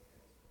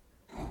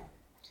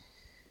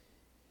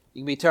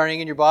You can be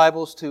turning in your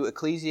Bibles to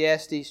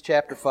Ecclesiastes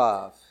chapter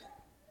 5.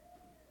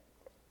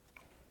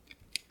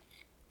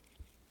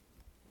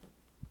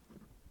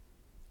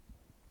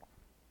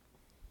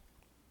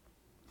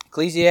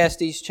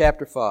 Ecclesiastes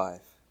chapter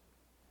 5.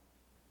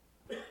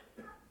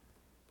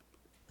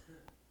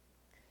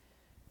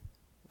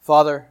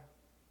 Father,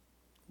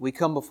 we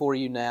come before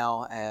you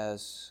now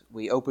as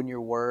we open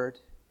your word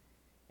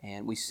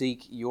and we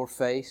seek your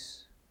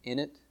face in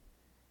it.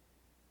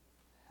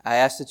 I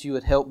ask that you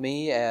would help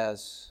me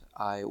as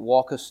I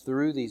walk us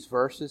through these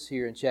verses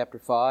here in chapter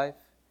 5.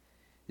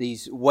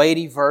 These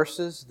weighty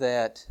verses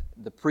that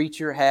the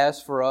preacher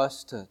has for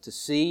us to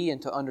see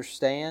and to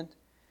understand.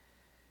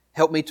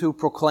 Help me to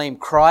proclaim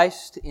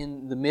Christ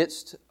in the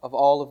midst of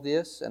all of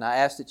this. And I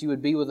ask that you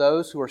would be with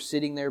those who are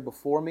sitting there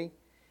before me.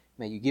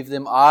 May you give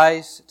them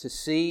eyes to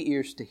see,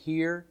 ears to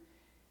hear,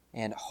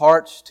 and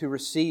hearts to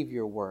receive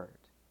your word.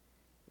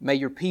 May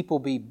your people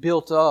be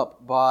built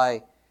up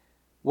by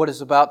what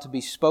is about to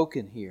be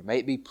spoken here. May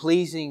it be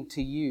pleasing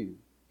to you,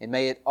 and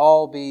may it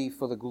all be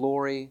for the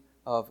glory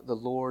of the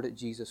Lord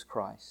Jesus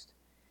Christ.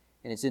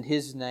 And it's in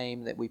His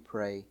name that we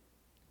pray.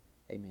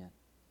 Amen.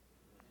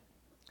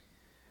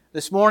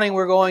 This morning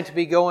we're going to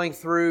be going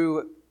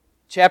through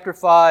chapter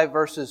 5,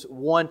 verses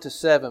 1 to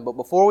 7. But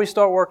before we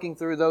start working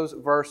through those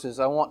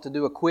verses, I want to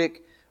do a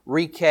quick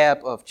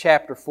recap of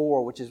chapter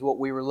 4, which is what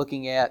we were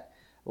looking at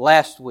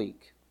last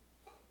week.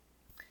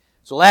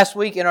 So last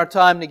week in our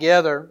time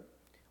together,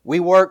 we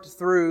worked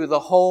through the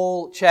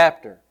whole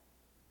chapter,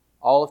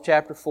 all of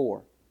chapter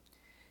 4.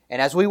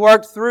 And as we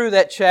worked through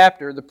that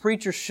chapter, the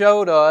preacher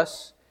showed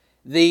us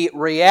the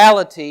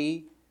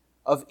reality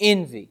of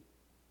envy.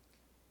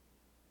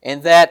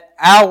 And that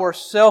our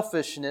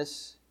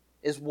selfishness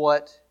is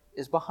what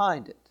is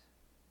behind it.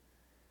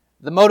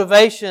 The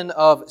motivation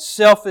of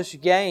selfish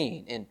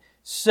gain and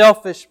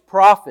selfish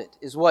profit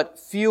is what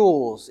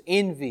fuels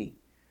envy,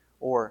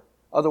 or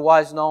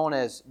otherwise known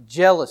as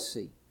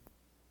jealousy.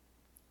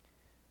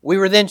 We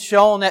were then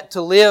shown that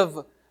to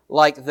live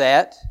like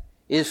that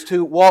is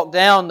to walk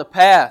down the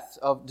path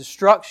of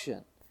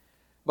destruction.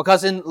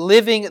 Because in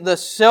living the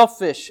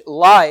selfish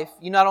life,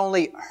 you not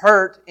only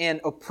hurt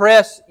and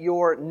oppress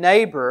your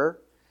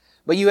neighbor,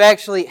 but you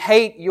actually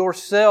hate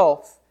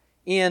yourself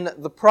in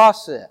the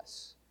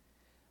process.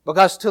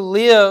 Because to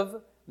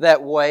live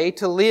that way,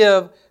 to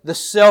live the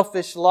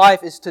selfish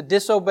life, is to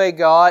disobey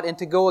God and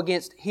to go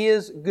against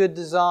His good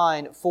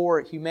design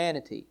for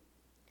humanity.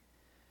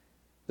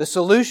 The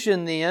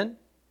solution then,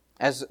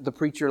 as the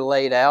preacher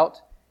laid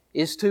out,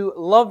 is to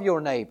love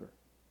your neighbor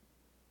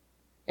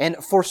and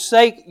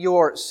forsake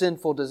your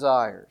sinful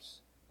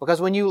desires. Because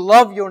when you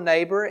love your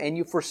neighbor and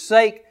you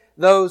forsake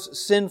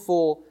those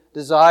sinful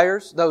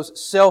desires,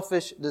 those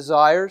selfish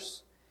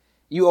desires,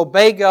 you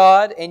obey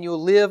God and you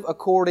live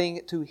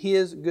according to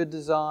His good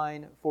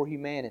design for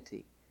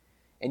humanity.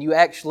 And you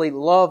actually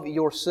love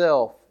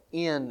yourself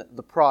in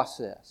the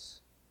process.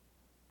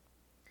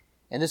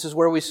 And this is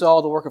where we saw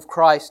the work of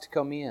Christ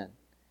come in.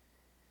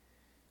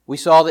 We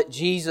saw that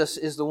Jesus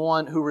is the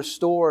one who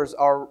restores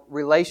our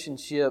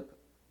relationship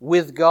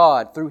with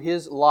God through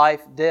His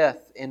life,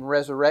 death, and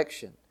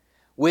resurrection,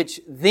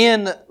 which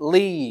then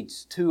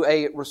leads to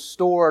a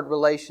restored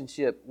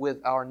relationship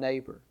with our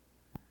neighbor.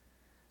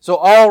 So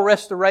all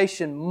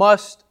restoration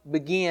must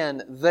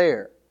begin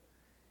there.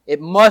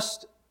 It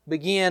must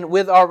begin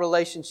with our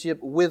relationship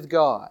with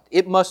God.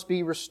 It must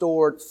be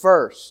restored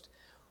first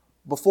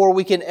before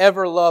we can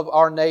ever love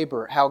our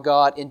neighbor how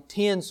God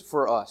intends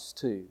for us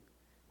to,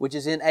 which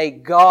is in a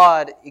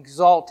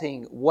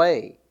God-exalting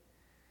way.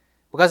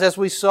 Because as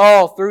we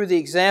saw through the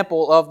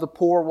example of the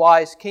poor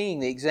wise king,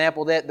 the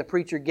example that the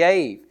preacher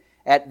gave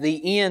at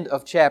the end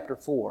of chapter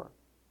 4,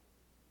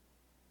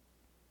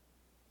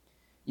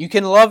 you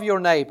can love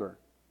your neighbor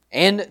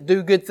and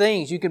do good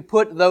things. You can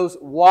put those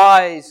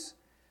wise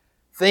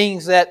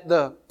things that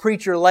the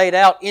preacher laid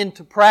out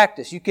into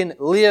practice. You can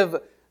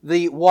live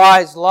the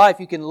wise life.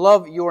 You can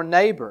love your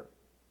neighbor.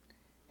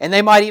 And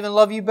they might even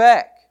love you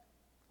back,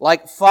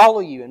 like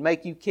follow you and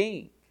make you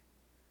king.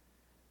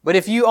 But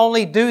if you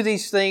only do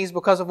these things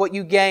because of what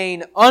you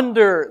gain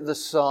under the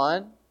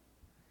sun,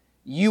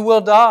 you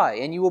will die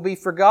and you will be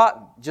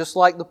forgotten, just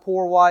like the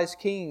poor wise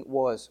king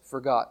was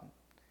forgotten.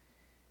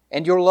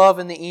 And your love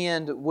in the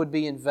end would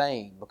be in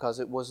vain because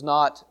it was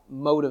not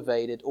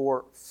motivated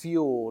or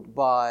fueled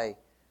by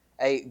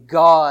a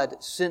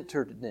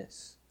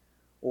God-centeredness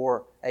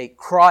or a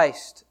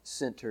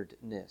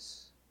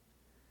Christ-centeredness.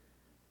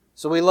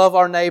 So we love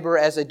our neighbor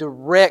as a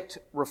direct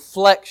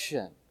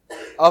reflection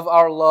of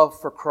our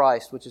love for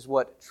Christ, which is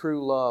what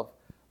true love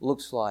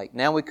looks like.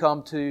 Now we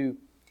come to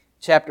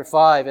chapter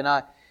 5,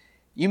 and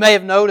you may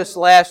have noticed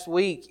last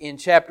week in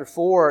chapter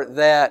 4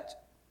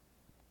 that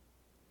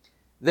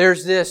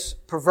there's this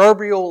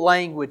proverbial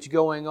language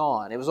going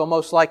on. It was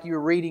almost like you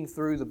were reading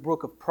through the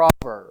book of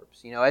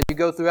Proverbs. You know, as you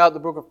go throughout the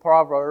book of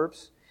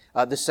Proverbs,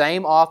 the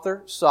same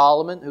author,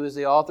 Solomon, who is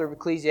the author of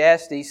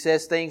Ecclesiastes,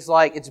 says things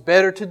like, it's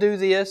better to do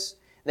this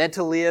than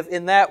to live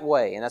in that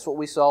way. And that's what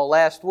we saw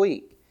last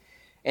week.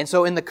 And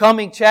so in the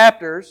coming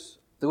chapters,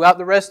 Throughout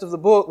the rest of the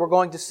book, we're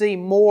going to see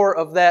more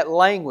of that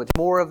language,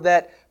 more of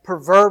that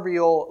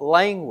proverbial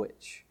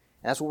language.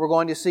 And that's what we're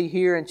going to see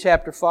here in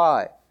chapter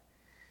 5.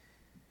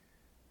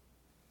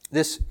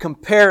 This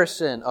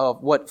comparison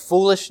of what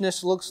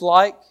foolishness looks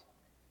like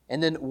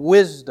and then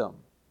wisdom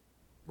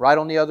right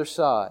on the other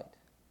side.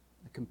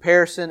 The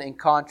comparison and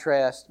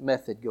contrast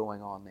method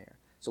going on there.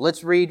 So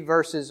let's read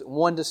verses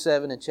 1 to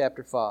 7 in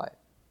chapter 5.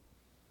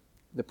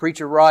 The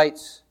preacher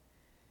writes,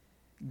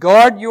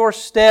 "Guard your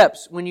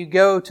steps when you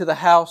go to the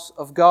house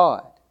of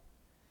God.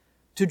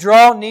 To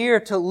draw near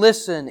to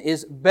listen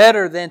is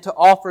better than to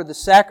offer the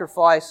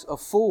sacrifice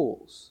of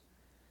fools,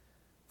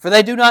 for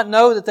they do not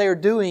know that they are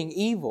doing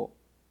evil.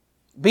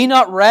 Be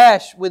not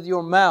rash with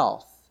your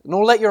mouth,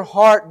 nor let your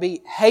heart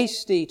be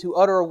hasty to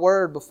utter a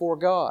word before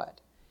God.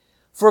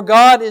 For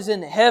God is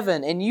in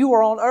heaven, and you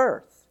are on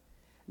earth.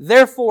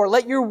 Therefore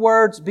let your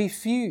words be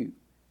few,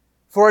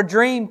 for a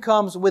dream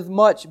comes with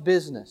much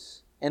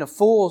business, and a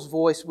fool's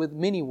voice with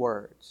many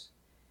words.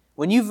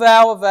 When you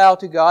vow a vow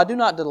to God, do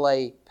not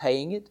delay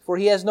paying it, for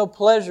He has no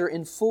pleasure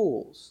in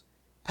fools.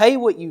 Pay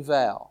what you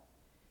vow.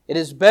 It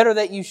is better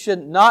that you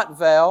should not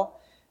vow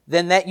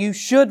than that you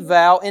should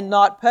vow and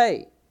not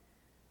pay.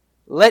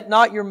 Let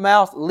not your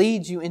mouth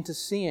lead you into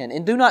sin,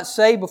 and do not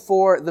say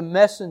before the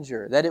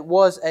messenger that it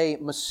was a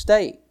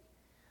mistake.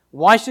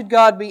 Why should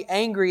God be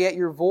angry at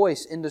your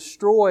voice and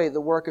destroy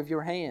the work of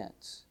your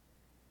hands?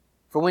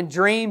 For when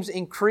dreams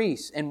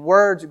increase and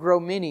words grow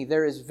many,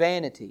 there is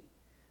vanity.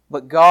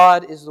 But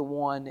God is the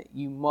one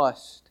you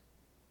must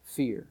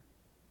fear."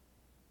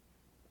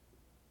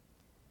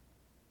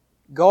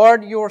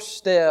 Guard your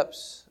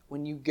steps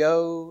when you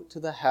go to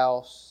the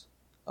house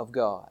of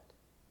God.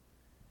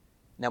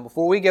 Now,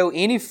 before we go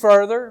any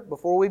further,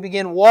 before we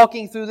begin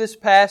walking through this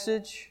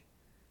passage,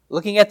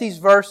 looking at these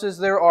verses,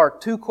 there are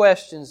two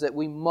questions that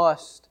we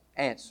must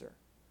answer.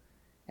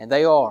 And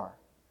they are,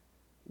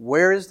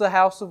 where is the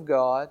house of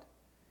God?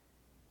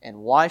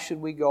 And why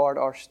should we guard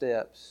our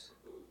steps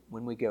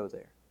when we go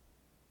there?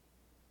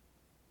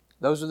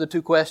 Those are the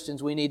two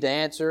questions we need to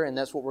answer, and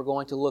that's what we're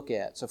going to look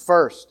at. So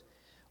first,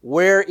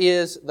 where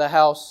is the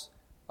house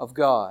of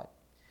God?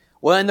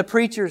 Well, in the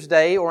preacher's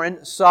day, or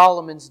in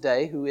Solomon's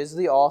day, who is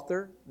the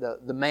author,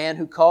 the man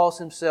who calls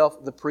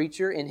himself the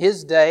preacher, in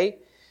his day,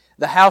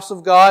 the house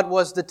of God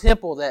was the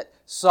temple that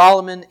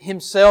Solomon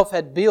himself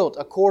had built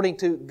according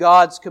to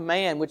God's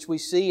command, which we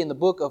see in the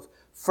book of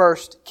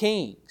 1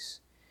 Kings.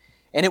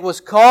 And it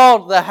was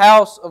called the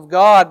house of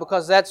God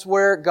because that's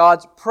where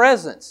God's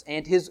presence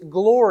and His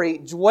glory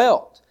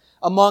dwelt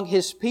among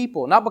His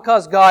people. Not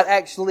because God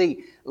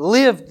actually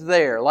lived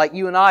there like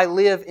you and I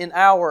live in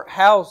our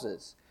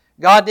houses.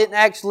 God didn't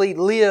actually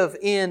live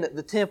in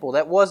the temple.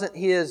 That wasn't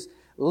His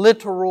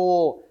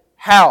literal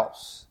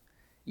house.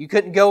 You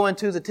couldn't go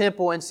into the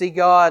temple and see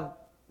God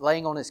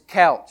laying on His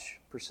couch,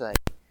 per se.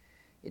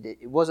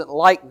 It wasn't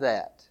like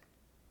that.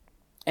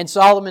 And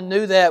Solomon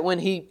knew that when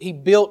he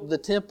built the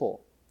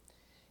temple.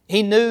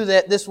 He knew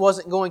that this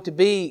wasn't going to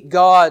be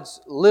God's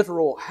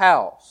literal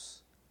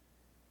house.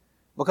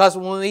 Because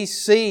when we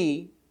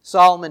see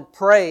Solomon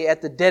pray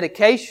at the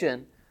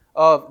dedication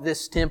of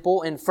this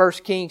temple in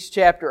 1 Kings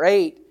chapter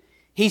 8,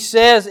 he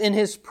says in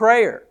his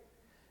prayer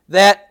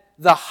that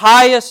the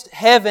highest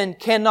heaven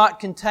cannot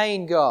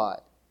contain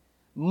God,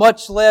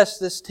 much less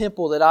this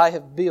temple that I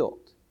have built.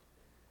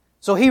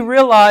 So he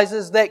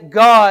realizes that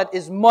God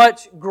is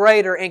much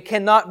greater and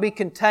cannot be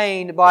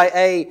contained by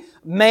a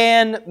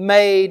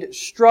man-made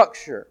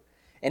structure.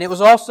 And it was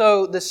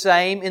also the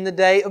same in the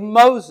day of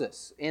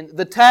Moses, in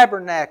the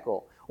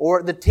tabernacle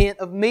or the tent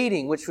of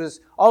meeting, which was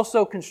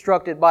also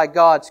constructed by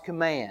God's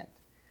command.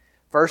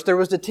 First there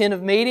was the tent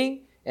of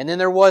meeting, and then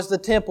there was the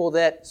temple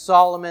that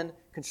Solomon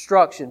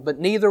constructed. But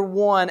neither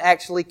one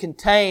actually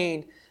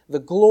contained the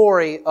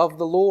glory of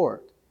the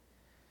Lord.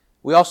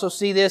 We also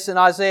see this in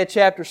Isaiah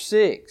chapter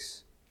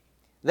 6,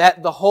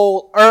 that the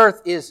whole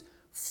earth is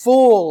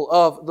full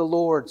of the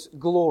Lord's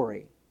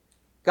glory.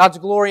 God's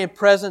glory and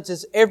presence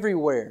is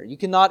everywhere. You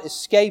cannot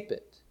escape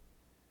it.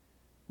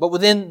 But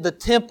within the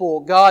temple,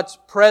 God's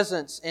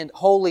presence and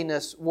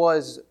holiness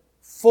was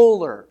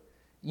fuller,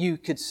 you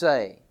could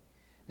say,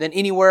 than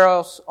anywhere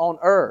else on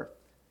earth.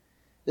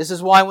 This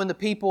is why when the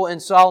people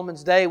in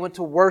Solomon's day went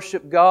to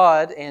worship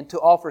God and to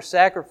offer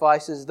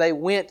sacrifices, they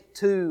went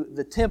to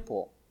the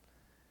temple.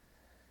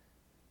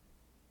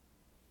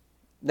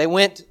 They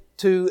went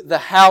to the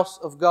house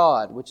of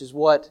God, which is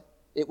what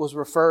it was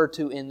referred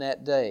to in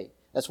that day.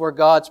 That's where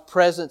God's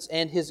presence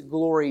and His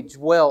glory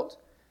dwelt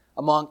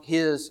among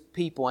His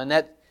people. And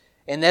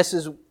this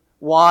is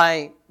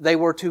why they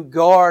were to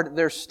guard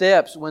their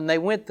steps when they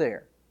went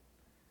there.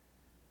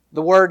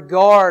 The word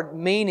guard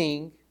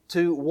meaning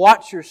to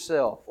watch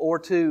yourself or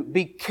to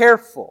be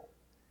careful.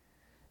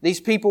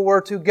 These people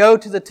were to go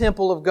to the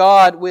temple of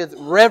God with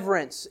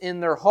reverence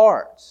in their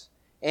hearts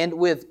and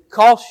with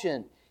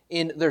caution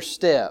in their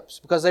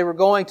steps, because they were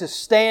going to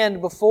stand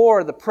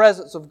before the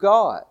presence of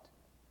God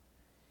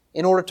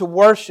in order to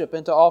worship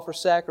and to offer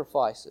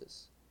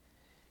sacrifices.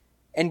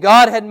 And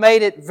God had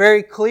made it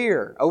very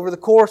clear over the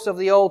course of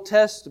the Old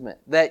Testament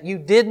that you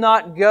did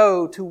not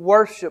go to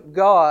worship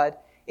God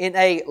in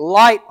a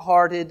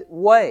light-hearted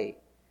way.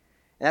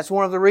 And that's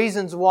one of the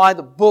reasons why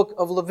the book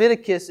of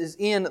Leviticus is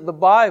in the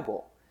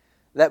Bible.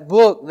 That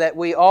book that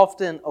we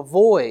often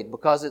avoid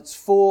because it's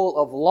full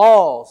of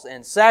laws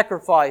and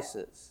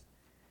sacrifices.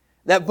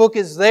 That book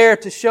is there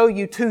to show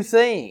you two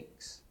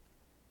things.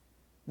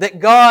 That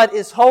God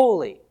is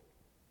holy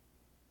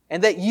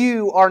and that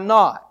you are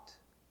not.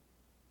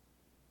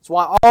 That's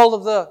why all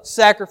of the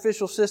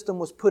sacrificial system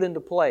was put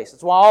into place.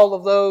 That's why all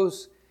of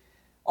those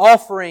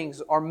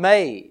offerings are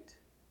made.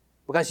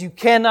 Because you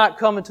cannot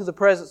come into the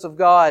presence of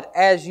God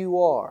as you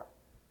are.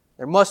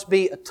 There must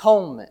be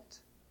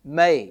atonement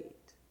made.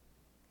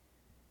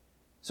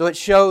 So it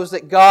shows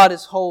that God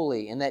is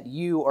holy and that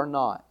you are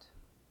not.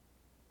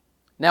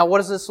 Now, what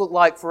does this look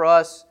like for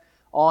us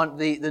on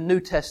the New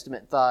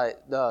Testament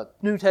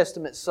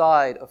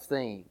side of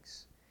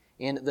things?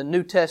 In the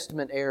New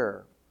Testament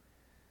era.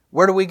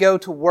 Where do we go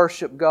to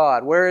worship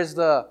God? Where is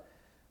the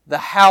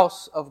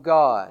house of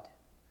God,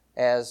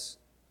 as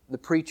the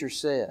preacher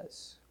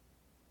says?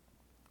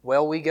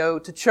 Well, we go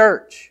to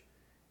church,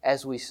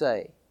 as we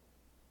say.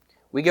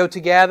 We go to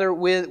gather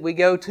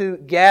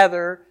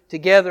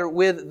together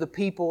with the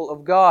people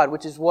of God,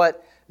 which is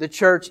what the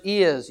church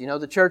is. You know,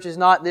 the church is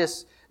not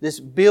this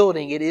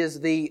building. It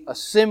is the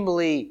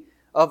assembly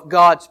of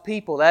God's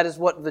people. That is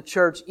what the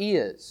church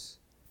is.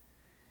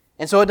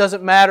 And so it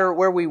doesn't matter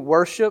where we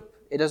worship.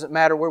 It doesn't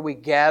matter where we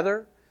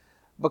gather,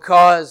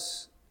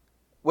 because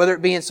whether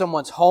it be in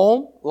someone's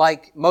home,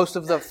 like most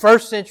of the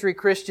first century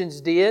Christians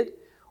did,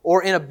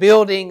 or in a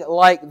building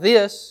like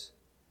this,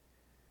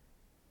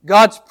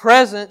 God's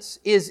presence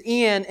is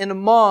in and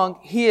among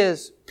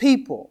His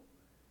people,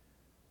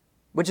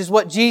 which is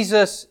what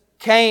Jesus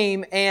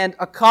came and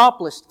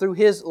accomplished through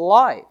His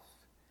life.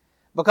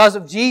 Because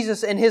of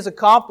Jesus and His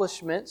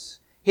accomplishments,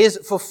 His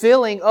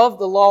fulfilling of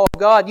the law of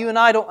God, you and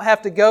I don't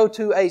have to go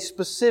to a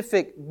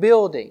specific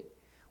building.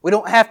 We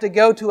don't have to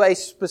go to a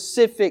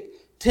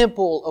specific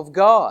temple of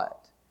God.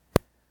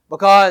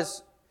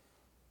 Because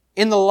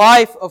in the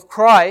life of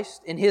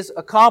Christ, in His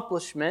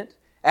accomplishment,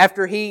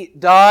 after He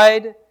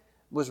died,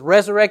 was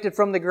resurrected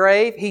from the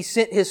grave, He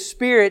sent His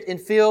Spirit and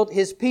filled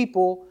His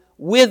people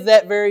with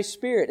that very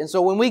Spirit. And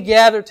so when we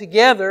gather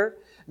together,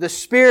 the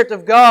Spirit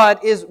of God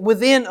is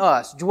within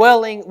us,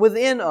 dwelling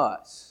within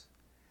us.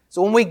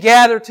 So when we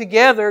gather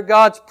together,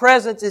 God's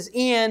presence is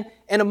in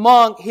and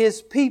among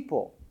His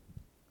people.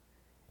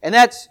 And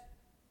that's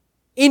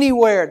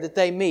anywhere that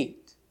they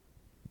meet.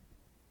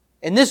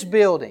 In this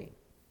building,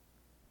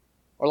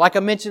 or like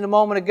I mentioned a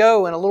moment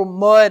ago, in a little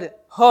mud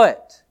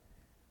hut,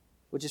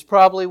 which is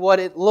probably what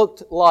it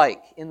looked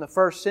like in the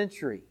first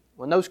century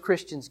when those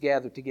Christians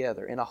gathered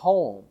together in a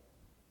home.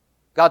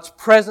 God's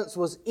presence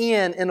was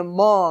in and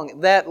among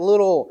that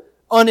little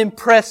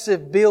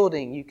unimpressive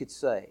building, you could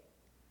say.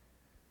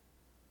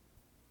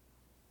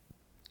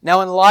 Now,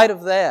 in light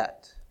of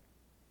that,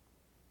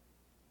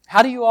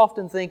 how do you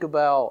often think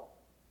about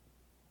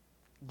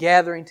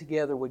gathering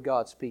together with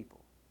God's people?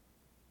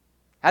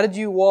 How did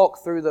you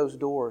walk through those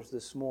doors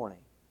this morning,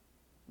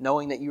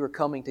 knowing that you were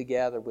coming to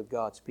gather with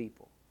God's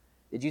people?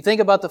 Did you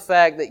think about the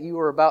fact that you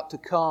were about to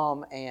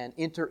come and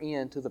enter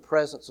into the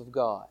presence of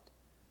God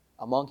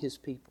among His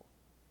people?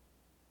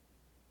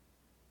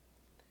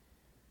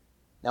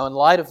 Now, in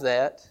light of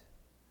that,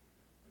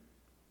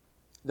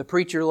 the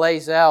preacher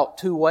lays out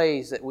two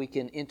ways that we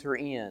can enter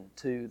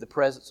into the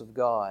presence of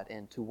God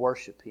and to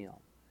worship Him.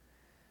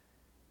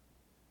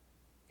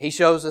 He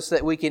shows us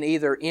that we can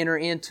either enter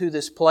into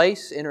this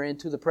place, enter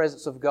into the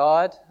presence of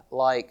God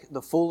like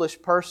the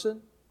foolish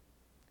person.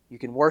 You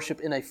can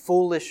worship in a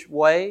foolish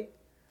way.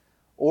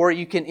 Or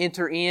you can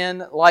enter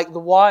in like the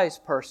wise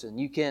person.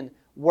 You can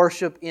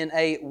worship in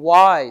a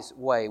wise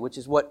way, which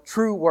is what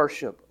true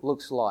worship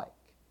looks like.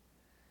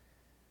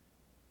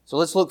 So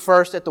let's look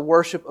first at the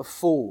worship of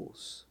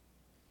fools.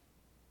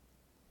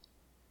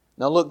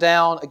 Now look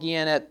down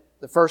again at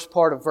the first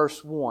part of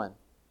verse 1.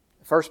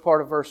 The first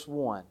part of verse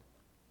 1.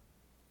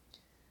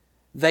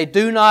 They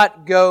do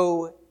not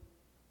go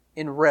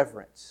in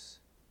reverence.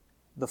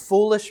 The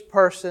foolish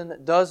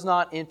person does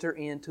not enter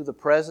into the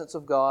presence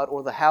of God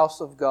or the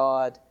house of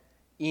God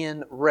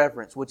in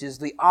reverence, which is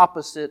the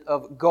opposite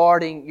of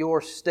guarding your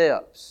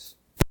steps.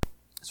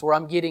 That's where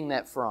I'm getting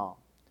that from.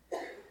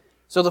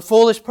 So the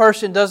foolish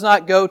person does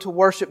not go to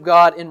worship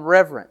God in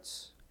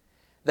reverence.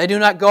 They do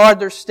not guard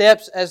their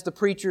steps, as the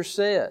preacher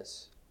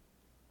says.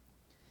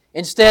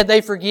 Instead,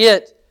 they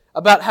forget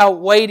about how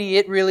weighty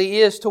it really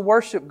is to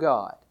worship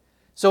God.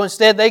 So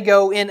instead, they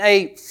go in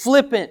a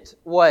flippant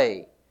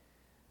way.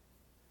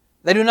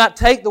 They do not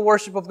take the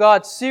worship of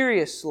God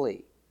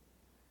seriously.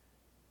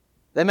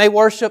 They may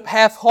worship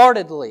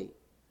half-heartedly,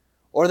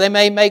 or they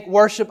may make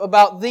worship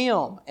about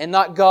them and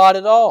not God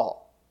at all.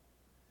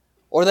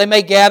 Or they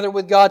may gather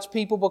with God's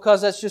people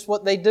because that's just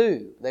what they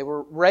do. They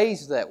were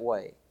raised that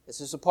way.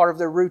 This is a part of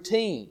their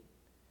routine.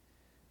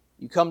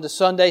 You come to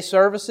Sunday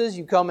services,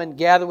 you come and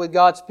gather with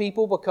God's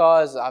people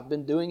because I've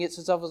been doing it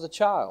since I was a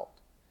child.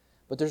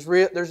 but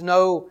there's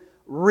no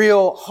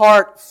real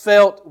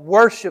heartfelt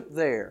worship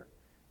there.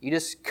 You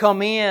just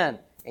come in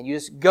and you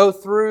just go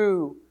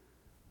through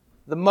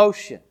the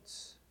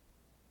motions.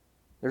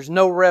 There's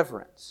no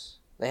reverence.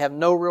 They have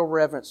no real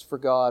reverence for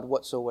God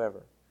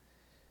whatsoever.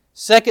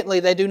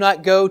 Secondly, they do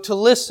not go to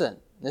listen.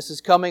 This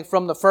is coming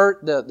from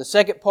the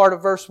second part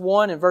of verse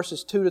 1 and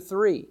verses 2 to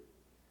 3.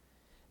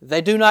 They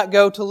do not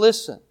go to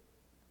listen.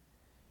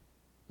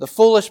 The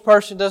foolish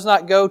person does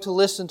not go to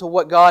listen to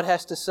what God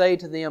has to say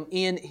to them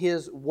in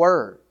His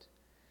Word.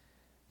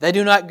 They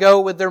do not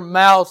go with their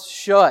mouths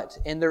shut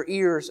and their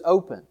ears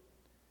open.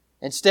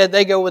 Instead,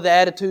 they go with the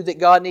attitude that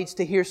God needs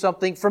to hear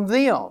something from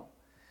them.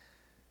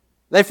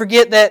 They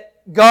forget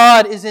that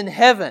God is in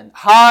heaven,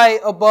 high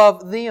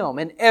above them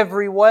in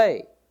every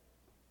way.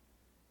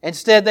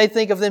 Instead, they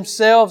think of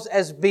themselves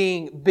as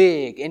being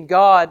big and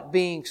God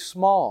being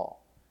small.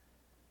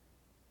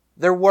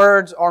 Their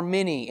words are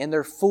many and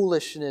their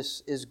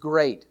foolishness is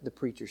great, the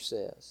preacher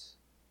says.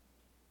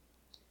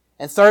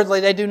 And thirdly,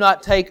 they do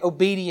not take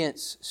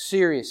obedience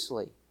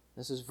seriously.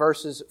 This is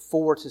verses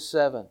 4 to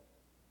 7.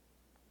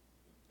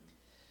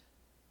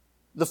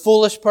 The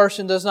foolish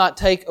person does not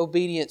take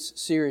obedience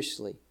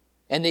seriously.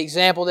 And the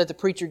example that the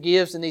preacher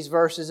gives in these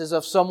verses is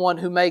of someone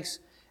who makes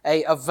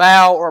a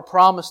vow or a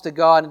promise to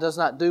God and does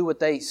not do what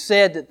they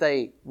said that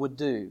they would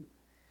do.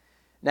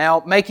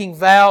 Now, making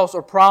vows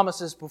or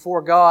promises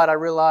before God, I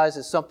realize,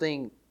 is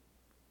something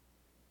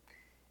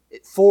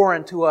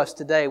foreign to us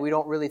today. We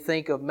don't really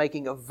think of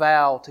making a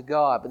vow to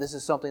God, but this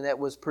is something that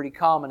was pretty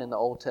common in the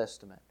Old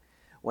Testament.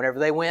 Whenever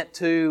they went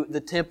to the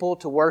temple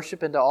to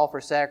worship and to offer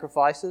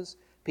sacrifices,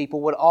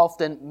 people would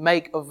often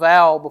make a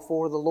vow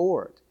before the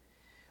Lord.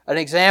 An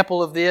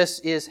example of this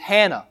is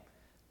Hannah,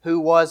 who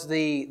was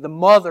the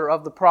mother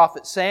of the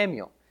prophet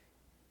Samuel.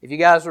 If you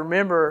guys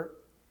remember,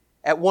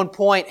 at one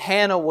point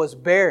Hannah was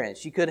barren.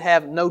 She could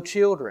have no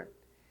children.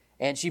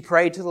 And she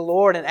prayed to the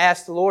Lord and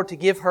asked the Lord to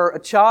give her a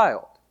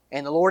child.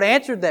 And the Lord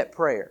answered that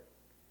prayer.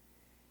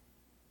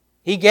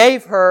 He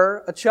gave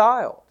her a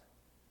child.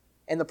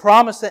 And the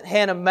promise that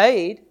Hannah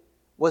made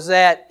was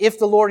that if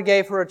the Lord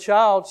gave her a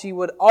child, she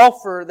would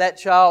offer that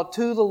child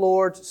to the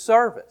Lord's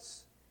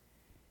service.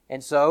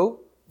 And so,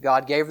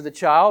 God gave her the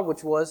child,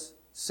 which was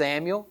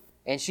Samuel,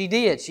 and she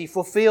did. She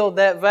fulfilled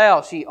that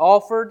vow. She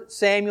offered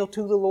Samuel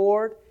to the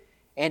Lord,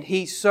 and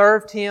he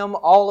served him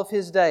all of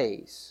his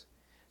days.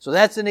 So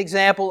that's an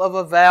example of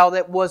a vow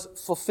that was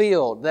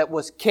fulfilled, that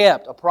was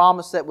kept, a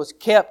promise that was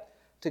kept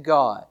to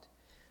God.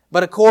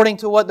 But according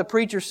to what the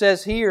preacher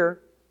says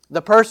here,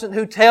 the person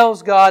who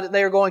tells God that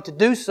they are going to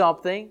do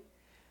something,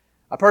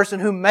 a person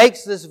who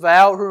makes this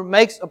vow, who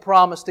makes a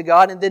promise to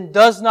God and then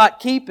does not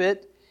keep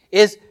it,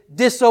 is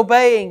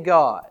disobeying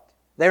God.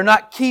 They're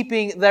not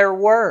keeping their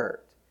word.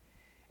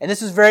 And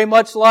this is very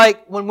much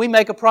like when we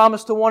make a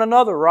promise to one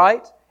another,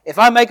 right? If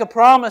I make a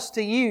promise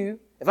to you,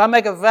 if I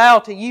make a vow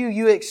to you,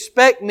 you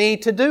expect me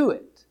to do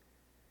it.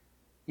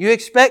 You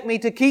expect me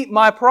to keep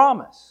my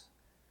promise.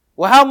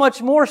 Well, how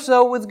much more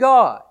so with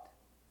God?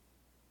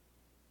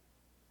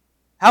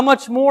 How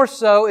much more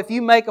so if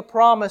you make a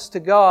promise to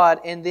God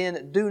and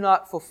then do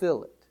not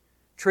fulfill it?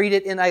 Treat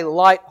it in a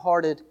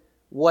light-hearted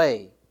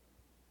way.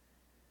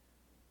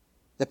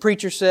 The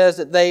preacher says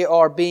that they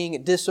are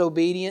being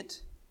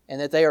disobedient and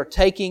that they are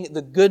taking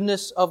the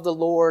goodness of the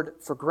Lord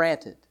for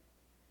granted.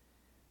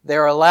 They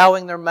are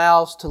allowing their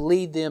mouths to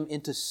lead them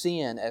into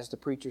sin, as the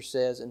preacher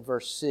says in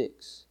verse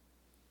 6.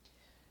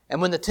 And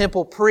when the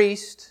temple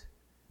priest,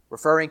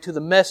 referring to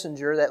the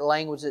messenger, that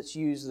language that's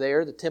used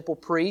there, the temple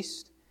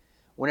priest,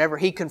 whenever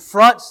he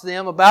confronts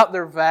them about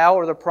their vow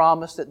or the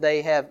promise that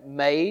they have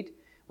made,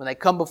 when they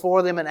come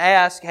before them and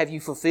ask, have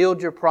you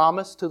fulfilled your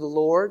promise to the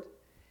Lord?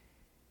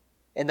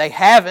 And they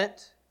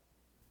haven't,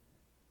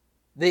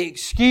 the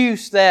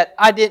excuse that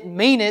I didn't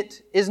mean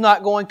it is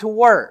not going to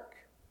work.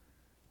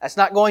 That's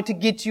not going to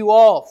get you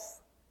off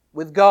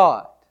with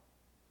God.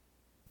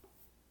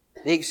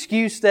 The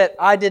excuse that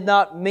I did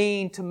not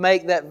mean to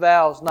make that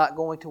vow is not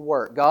going to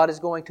work. God is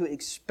going to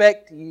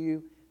expect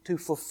you to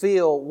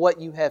fulfill what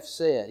you have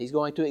said. He's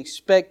going to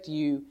expect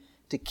you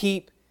to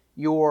keep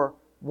your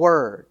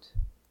word.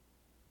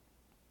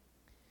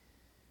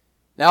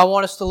 Now I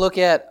want us to look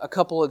at a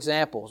couple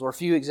examples, or a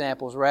few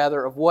examples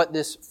rather, of what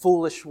this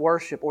foolish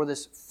worship or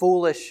these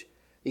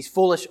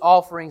foolish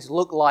offerings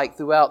look like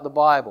throughout the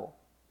Bible.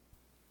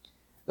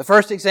 The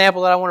first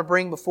example that I want to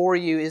bring before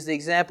you is the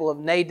example of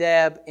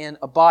Nadab and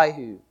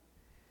Abihu.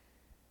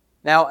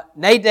 Now,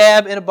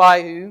 Nadab and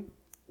Abihu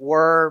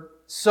were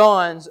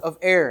sons of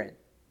Aaron.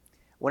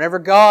 Whenever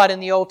God in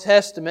the Old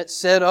Testament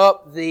set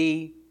up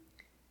the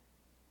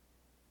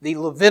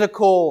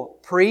Levitical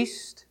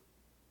priest,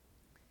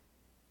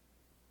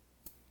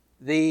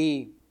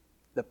 the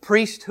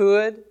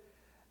priesthood,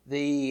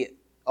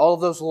 all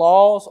of those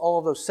laws, all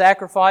of those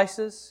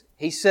sacrifices,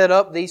 He set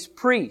up these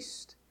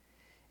priests.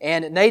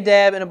 And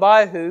Nadab and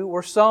Abihu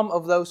were some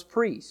of those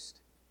priests.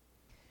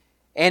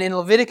 And in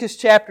Leviticus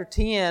chapter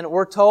 10,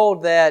 we're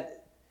told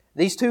that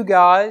these two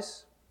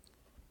guys,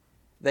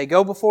 they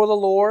go before the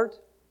Lord,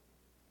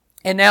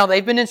 And now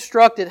they've been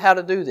instructed how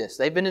to do this.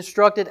 They've been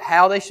instructed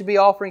how they should be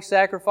offering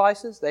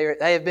sacrifices. They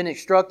have been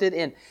instructed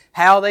in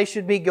how they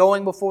should be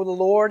going before the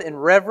Lord in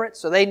reverence.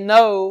 So they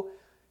know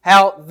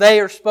how they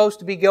are supposed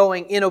to be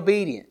going in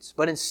obedience.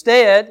 But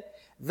instead,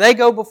 they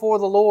go before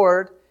the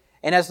Lord,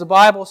 and as the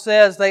Bible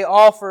says, they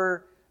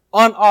offer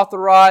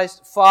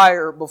unauthorized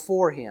fire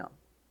before Him.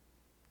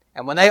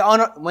 And when they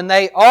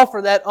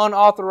offer that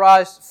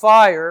unauthorized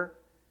fire,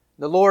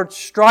 the Lord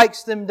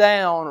strikes them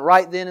down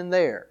right then and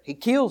there. He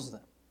kills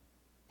them.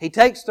 He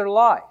takes their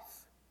life.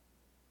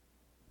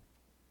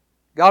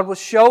 God was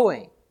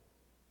showing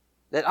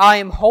that I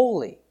am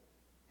holy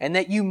and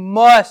that you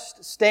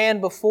must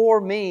stand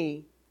before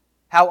me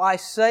how I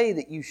say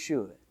that you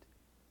should.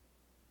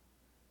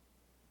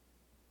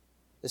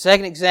 The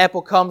second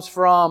example comes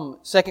from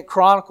 2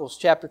 Chronicles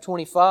chapter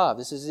 25.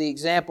 This is the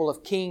example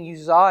of King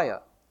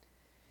Uzziah.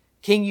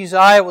 King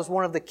Uzziah was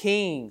one of the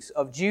kings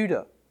of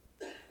Judah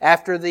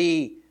after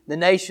the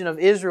nation of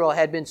Israel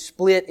had been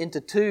split into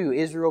two,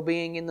 Israel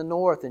being in the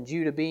north and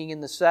Judah being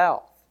in the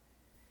south.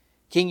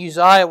 King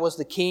Uzziah was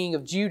the king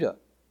of Judah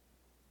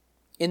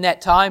in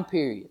that time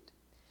period.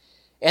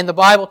 And the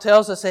Bible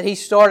tells us that he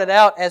started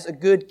out as a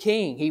good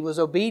king. He was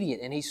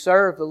obedient and he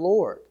served the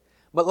Lord.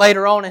 But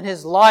later on in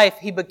his life,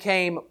 he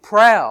became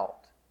proud.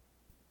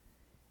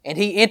 And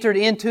he entered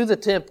into the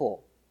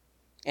temple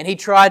and he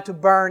tried to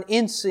burn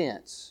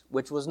incense,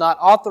 which was not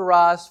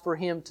authorized for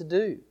him to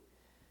do.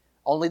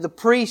 Only the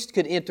priest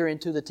could enter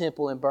into the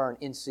temple and burn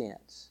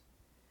incense.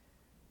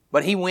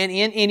 But he went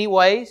in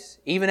anyways,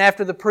 even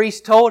after the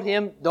priest told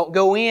him, don't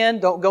go in,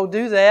 don't go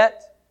do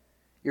that.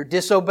 You're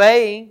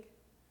disobeying.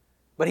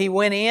 But he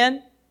went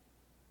in,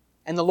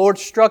 and the Lord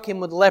struck him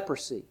with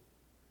leprosy.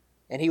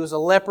 And he was a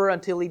leper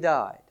until he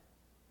died.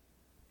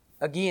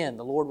 Again,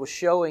 the Lord was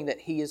showing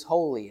that He is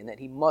holy and that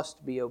He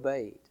must be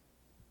obeyed.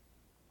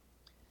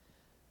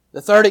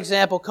 The third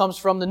example comes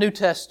from the New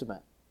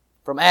Testament,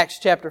 from Acts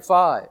chapter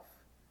 5.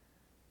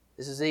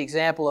 This is the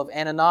example of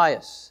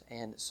Ananias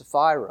and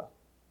Sapphira.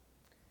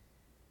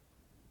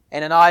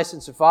 Ananias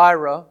and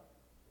Sapphira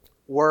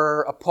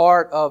were a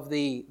part of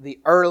the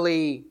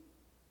early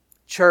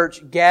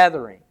church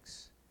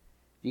gatherings.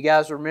 You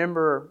guys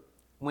remember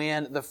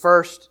when the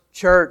first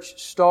church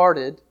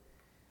started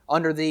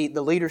under the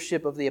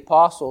leadership of the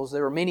apostles,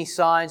 there were many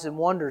signs and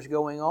wonders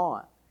going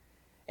on.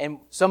 And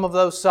some of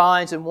those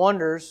signs and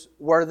wonders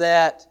were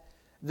that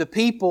the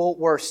people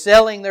were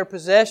selling their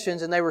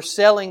possessions and they were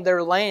selling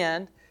their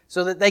land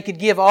so that they could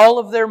give all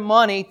of their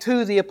money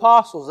to the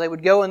apostles. They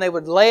would go and they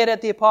would lay it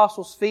at the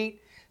apostles'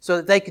 feet so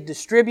that they could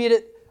distribute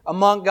it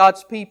among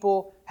God's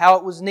people how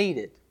it was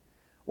needed.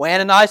 Well,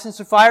 Ananias and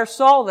Sapphira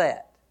saw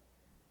that,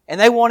 and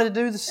they wanted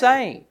to do the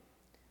same.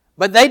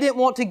 But they didn't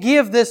want to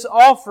give this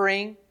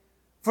offering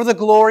for the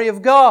glory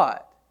of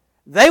God.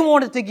 They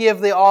wanted to give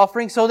the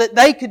offering so that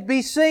they could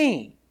be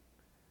seen.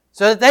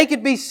 So that they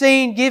could be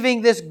seen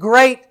giving this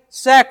great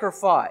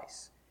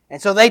sacrifice.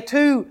 And so they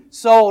too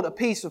sold a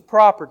piece of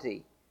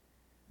property.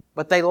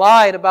 But they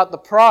lied about the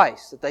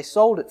price that they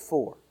sold it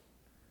for,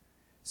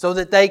 so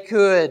that they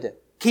could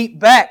keep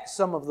back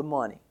some of the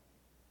money.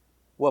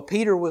 Well,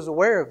 Peter was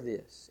aware of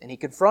this, and he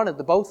confronted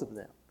the both of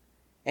them.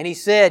 And he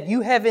said,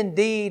 "You have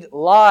indeed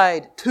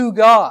lied to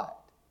God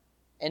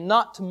and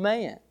not to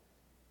man."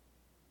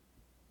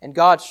 And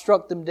God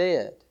struck them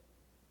dead.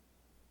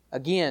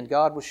 Again,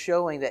 God was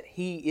showing that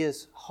He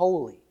is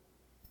holy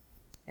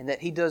and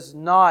that He does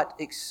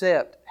not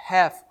accept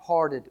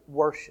half-hearted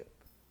worship.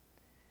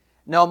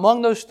 Now,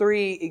 among those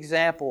three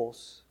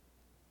examples,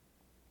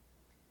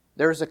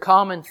 there's a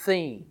common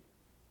theme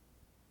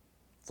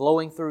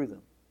flowing through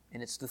them.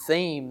 And it's the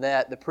theme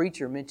that the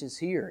preacher mentions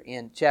here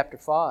in chapter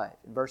 5,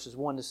 in verses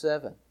 1 to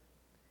 7.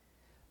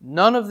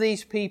 None of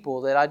these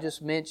people that I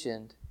just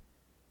mentioned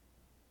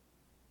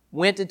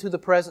went into the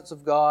presence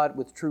of God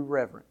with true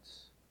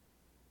reverence.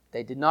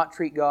 They did not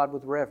treat God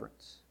with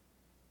reverence.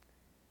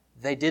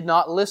 They did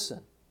not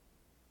listen.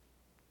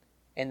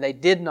 And they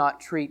did not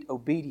treat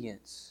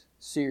obedience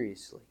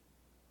seriously.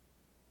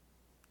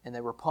 And they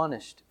were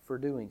punished for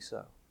doing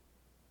so.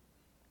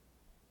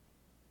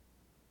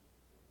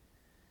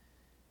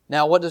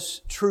 Now, what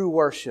does true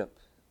worship,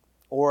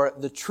 or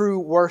the true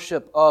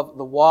worship of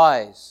the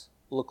wise,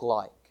 look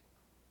like?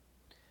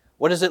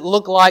 What does it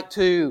look like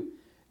to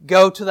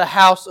go to the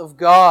house of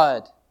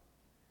God,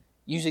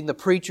 using the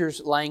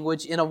preacher's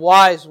language, in a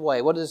wise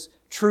way? What does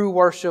true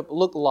worship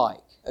look like?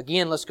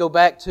 Again, let's go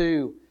back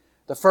to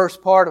the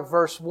first part of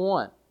verse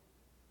 1.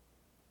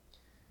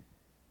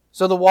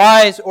 So the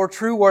wise or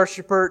true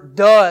worshiper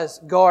does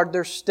guard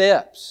their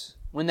steps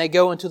when they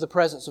go into the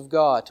presence of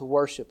God to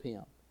worship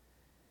Him.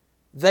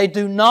 They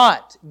do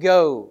not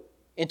go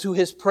into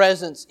His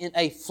presence in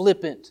a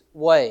flippant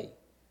way.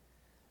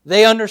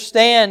 They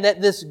understand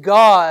that this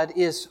God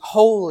is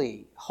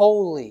holy,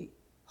 holy,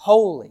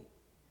 holy,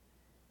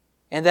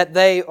 and that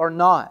they are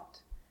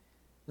not.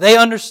 They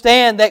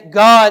understand that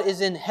God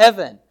is in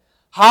heaven,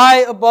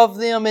 high above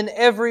them in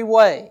every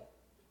way.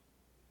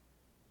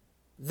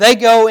 They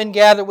go and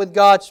gather with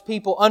God's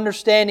people,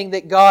 understanding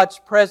that God's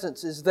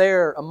presence is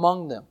there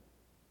among them.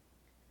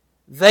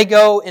 they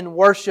go and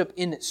worship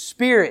in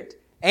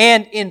spirit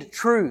and in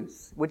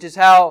truth, which is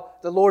how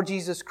the Lord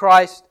Jesus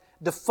Christ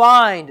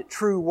defined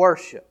true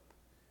worship.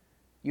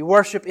 You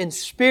worship in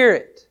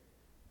spirit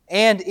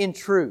and in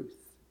truth.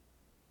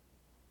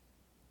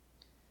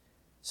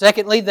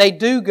 Secondly, they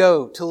do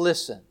go to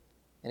listen.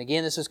 And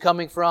again, this is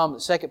coming from the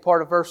second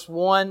part of verse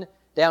 1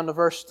 down to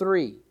verse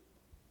 3.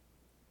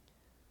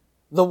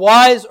 The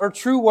wise or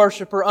true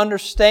worshiper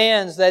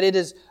understands that it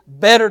is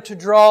better to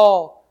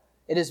draw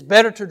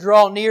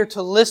near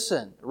to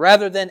listen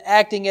rather than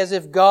acting as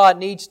if God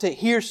needs to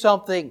hear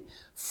something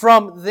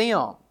from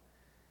them.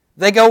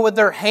 They go with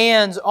their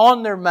hands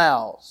on their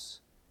mouths,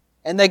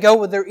 and they go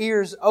with their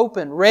ears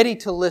open, ready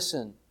to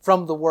listen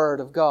from the Word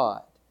of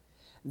God.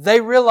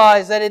 They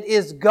realize that it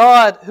is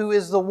God who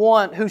is the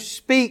one who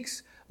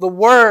speaks the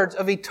words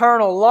of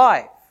eternal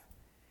life,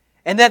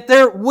 and that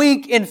their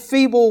weak and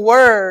feeble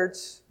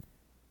words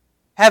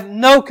have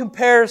no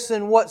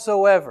comparison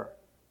whatsoever.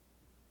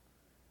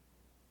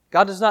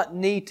 God does not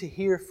need to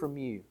hear from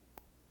you.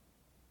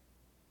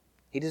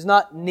 He does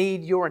not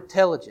need your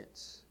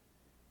intelligence.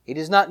 He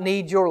does not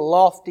need your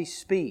lofty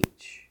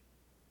speech.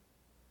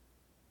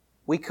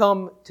 We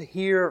come to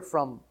hear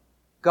from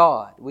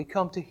God. We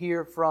come to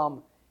hear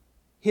from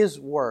His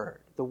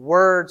Word, the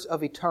words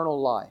of eternal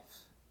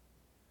life.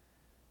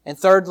 And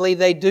thirdly,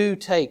 they do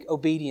take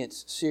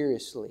obedience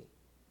seriously.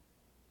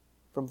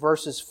 From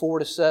verses 4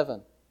 to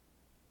 7.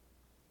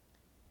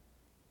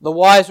 The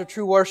wise or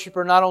true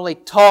worshiper not only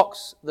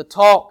talks the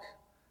talk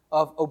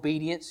of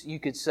obedience, you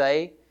could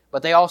say,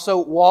 but they also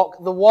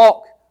walk the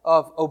walk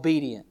of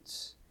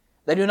obedience.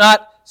 They do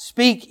not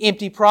speak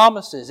empty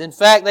promises. In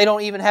fact, they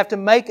don't even have to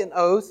make an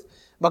oath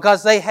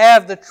because they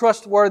have the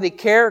trustworthy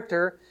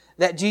character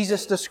that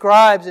Jesus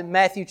describes in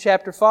Matthew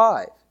chapter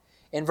 5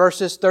 in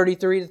verses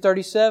 33 to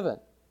 37.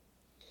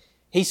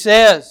 He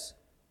says,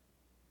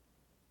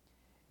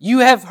 "You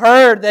have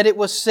heard that it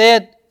was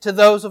said to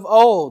those of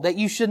old that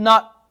you should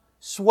not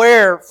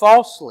swear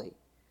falsely,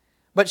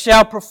 but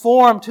shall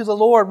perform to the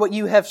Lord what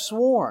you have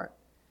sworn.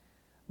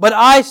 But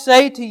I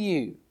say to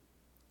you,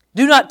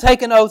 do not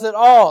take an oath at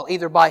all,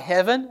 either by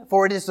heaven,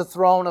 for it is the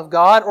throne of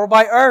God, or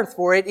by earth,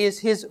 for it is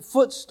His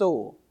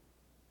footstool,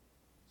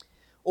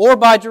 or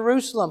by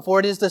Jerusalem, for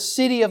it is the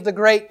city of the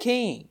great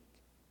King.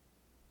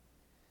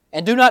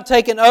 And do not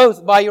take an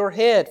oath by your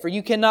head, for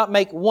you cannot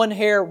make one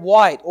hair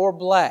white or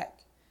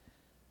black.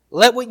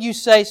 Let what you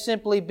say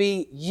simply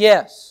be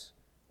yes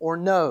or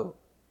no.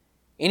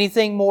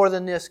 Anything more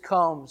than this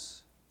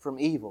comes from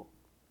evil."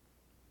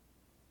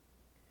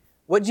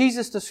 What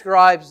Jesus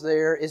describes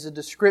there is a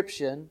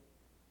description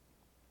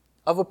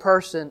of a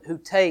person who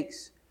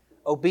takes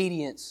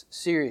obedience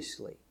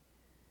seriously.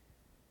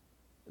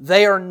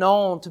 They are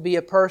known to be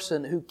a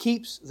person who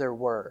keeps their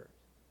word.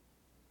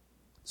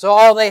 So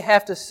all they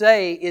have to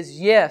say is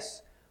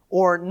yes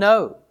or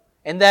no,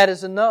 and that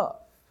is enough.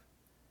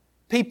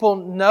 People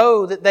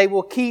know that they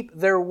will keep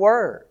their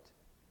word.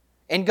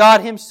 And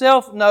God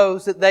Himself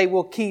knows that they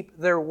will keep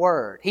their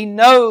word. He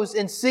knows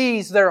and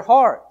sees their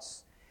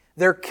hearts,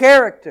 their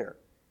character.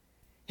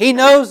 He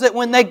knows that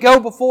when they go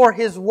before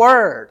His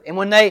Word and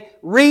when they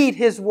read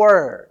His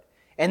Word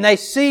and they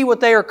see what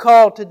they are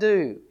called to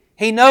do,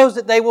 He knows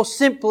that they will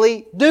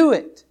simply do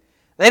it.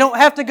 They don't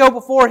have to go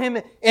before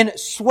Him and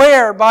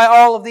swear by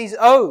all of these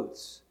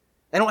oaths.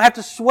 They don't have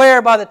to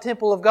swear by the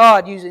temple of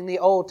God using the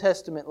Old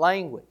Testament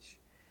language.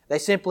 They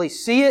simply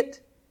see it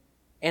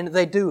and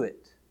they do it.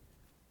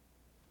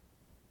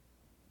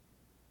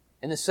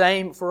 And the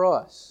same for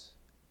us.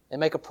 They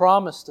make a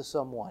promise to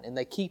someone and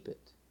they keep it.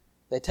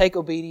 They take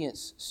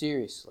obedience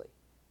seriously.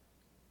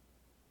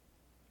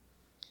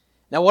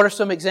 Now, what are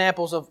some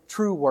examples of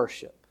true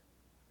worship?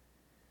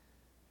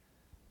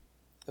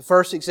 The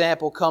first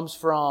example comes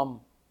from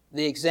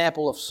the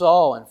example of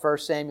Saul in 1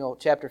 Samuel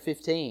chapter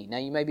 15. Now,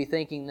 you may be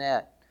thinking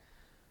that,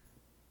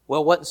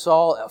 well, wasn't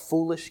Saul a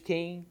foolish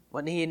king?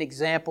 Wasn't he an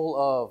example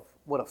of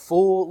what a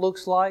fool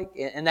looks like?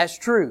 And that's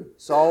true.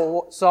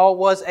 Saul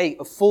was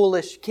a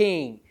foolish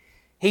king.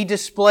 He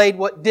displayed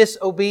what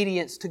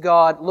disobedience to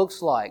God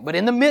looks like. But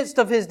in the midst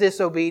of his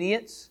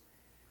disobedience,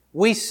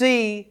 we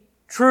see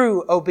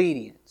true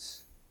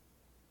obedience.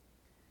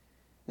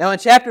 Now in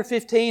chapter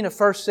 15 of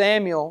 1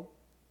 Samuel,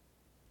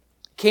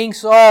 King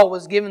Saul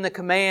was given the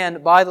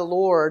command by the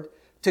Lord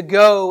to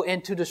go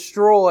and to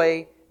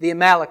destroy the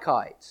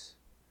Amalekites,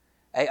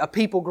 a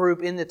people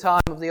group in the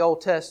time of the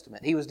Old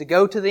Testament. He was to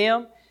go to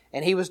them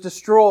and he was to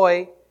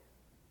destroy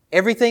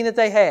everything that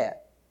they had.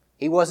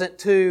 He wasn't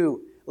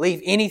to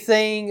leave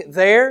anything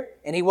there,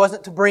 and he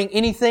wasn't to bring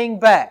anything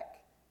back.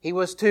 He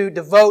was to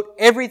devote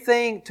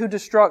everything to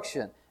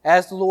destruction,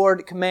 as the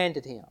Lord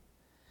commanded him.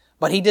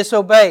 But he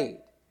disobeyed,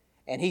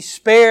 and he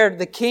spared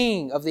the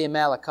king of the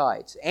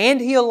Amalekites, and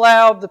he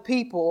allowed the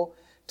people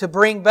to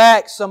bring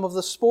back some of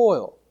the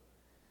spoil,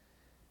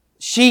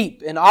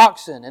 sheep and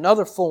oxen and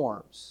other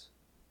forms.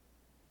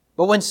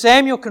 But when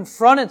Samuel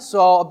confronted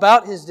Saul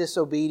about his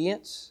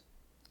disobedience,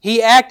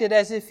 he acted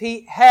as if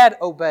he had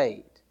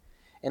obeyed.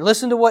 And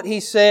listen to what he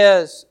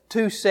says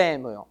to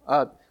Samuel.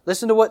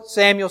 Listen to what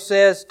Samuel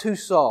says to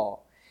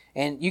Saul.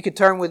 And you could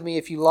turn with me,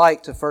 if you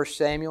like, to 1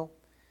 Samuel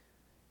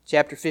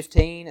chapter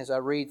 15 as I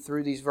read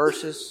through these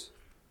verses.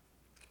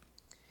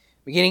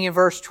 Beginning in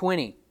verse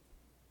 20.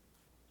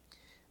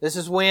 This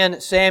is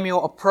when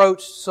Samuel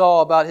approached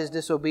Saul about his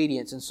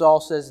disobedience, and Saul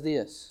says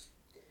this.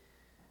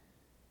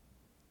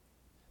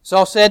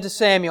 Saul said to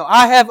Samuel,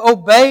 I have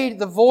obeyed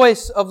the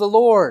voice of the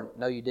Lord.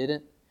 No, you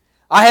didn't.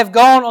 I have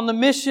gone on the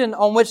mission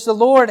on which the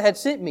Lord had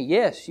sent me.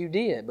 Yes, you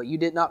did, but you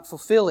did not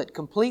fulfill it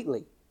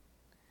completely.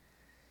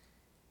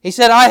 He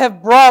said, I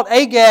have brought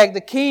Agag,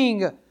 the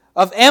king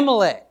of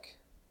Amalek.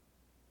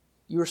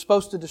 You were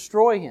supposed to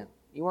destroy him.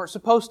 You weren't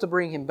supposed to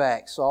bring him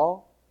back,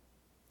 Saul.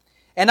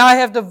 And I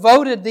have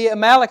devoted the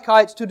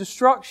Amalekites to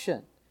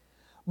destruction.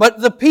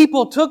 But the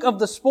people took of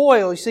the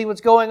spoil. You see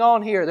what's going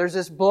on here? There's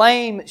this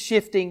blame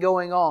shifting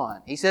going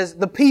on. He says,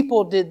 the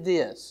people did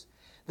this.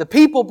 The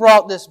people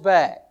brought this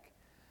back.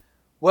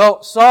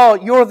 Well, Saul,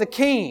 you're the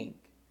king.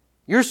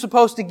 You're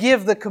supposed to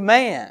give the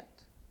command.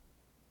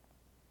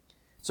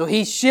 So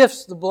he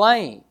shifts the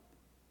blame.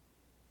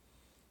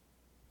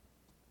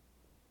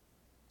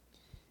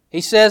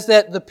 He says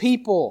that the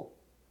people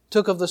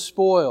took of the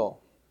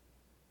spoil.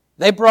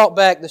 They brought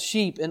back the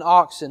sheep and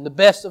oxen, the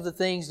best of the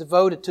things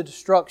devoted to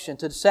destruction,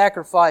 to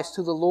sacrifice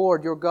to the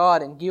Lord your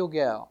God in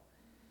Gilgal.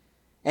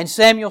 And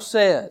Samuel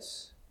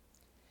says,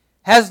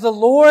 Has the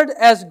Lord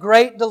as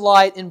great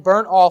delight in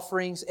burnt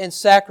offerings and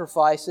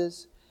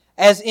sacrifices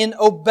as in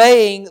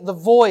obeying the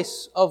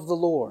voice of the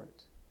Lord?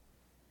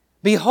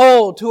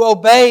 Behold, to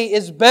obey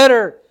is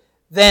better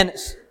than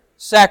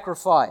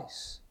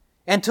sacrifice,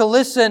 and to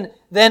listen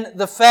than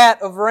the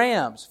fat of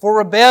rams. For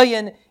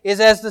rebellion is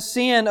as the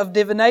sin of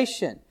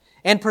divination,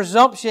 and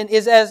presumption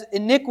is as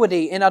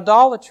iniquity and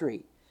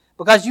idolatry.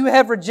 Because you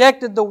have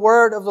rejected the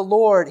word of the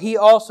Lord, He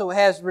also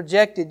has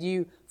rejected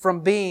you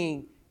from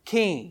being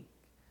king.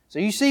 So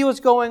you see what's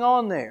going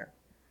on there.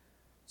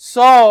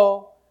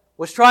 Saul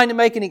was trying to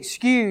make an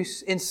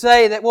excuse and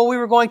say that, well, we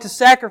were going to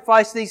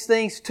sacrifice these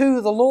things to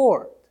the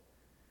Lord.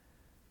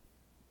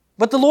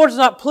 But the Lord's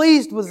not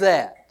pleased with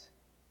that.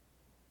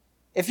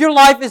 If your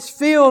life is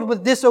filled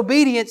with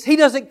disobedience, He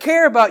doesn't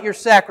care about your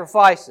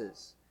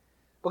sacrifices.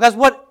 Because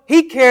what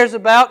He cares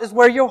about is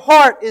where your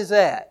heart is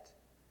at.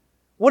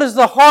 What is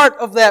the heart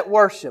of that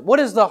worship? What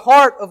is the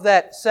heart of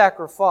that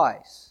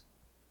sacrifice?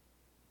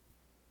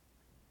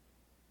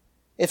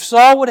 If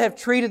Saul would have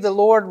treated the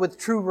Lord with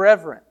true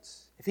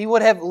reverence, if he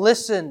would have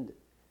listened,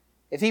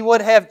 if he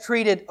would have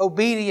treated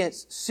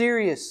obedience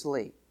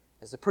seriously,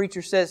 as the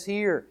preacher says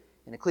here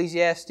in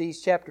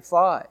Ecclesiastes chapter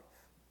 5,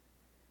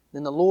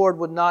 then the Lord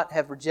would not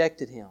have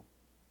rejected him.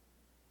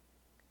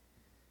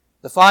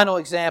 The final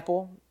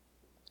example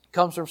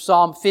comes from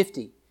Psalm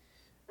 50.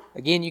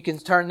 Again, you can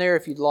turn there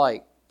if you'd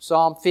like.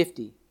 Psalm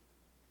 50.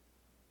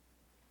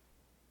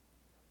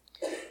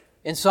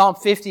 In Psalm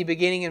 50,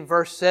 beginning in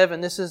verse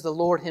 7, this is the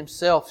Lord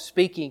Himself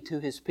speaking to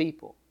His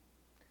people.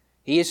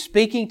 He is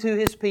speaking to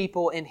His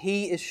people and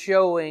He is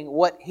showing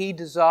what He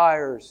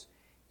desires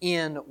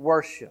in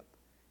worship.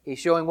 He's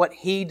showing what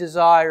He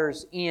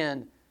desires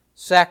in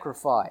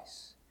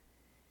sacrifice.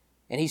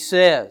 And He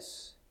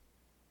says,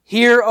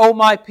 Hear, O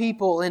my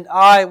people, and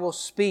I will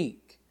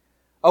speak.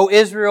 O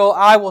Israel,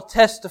 I will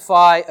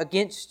testify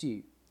against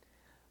you.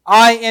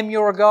 I am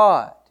your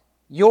God,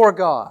 your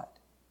God.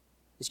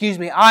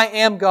 I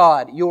am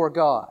God, your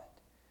God.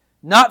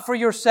 Not for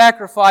your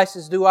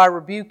sacrifices do I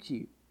rebuke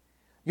you.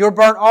 Your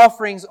burnt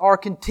offerings are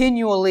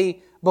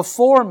continually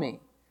before me.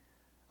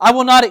 I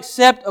will not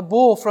accept a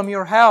bull from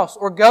your house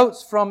or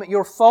goats from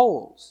your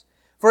folds.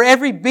 For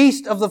every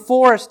beast of the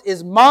forest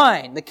is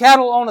mine, the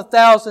cattle on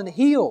 1,000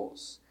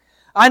 hills.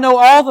 I know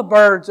all the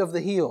birds of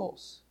the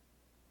hills.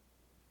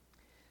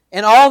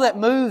 And all that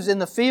moves in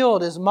the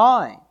field is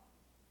mine.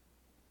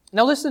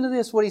 Now listen to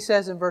this, what he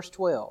says in verse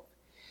 12.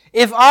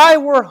 If I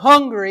were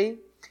hungry,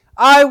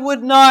 I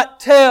would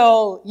not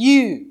tell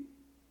you.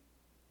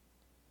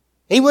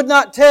 He would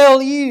not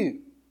tell you.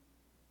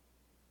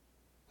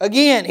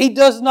 Again, He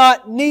does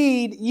not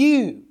need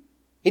you.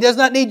 He does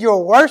not need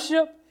your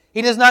worship.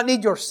 He does not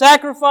need your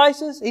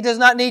sacrifices. He does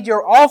not need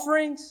your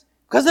offerings,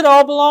 because it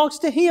all belongs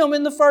to Him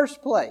in the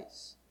first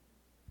place.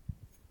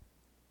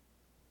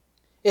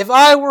 If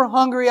I were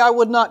hungry, I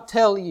would not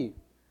tell you,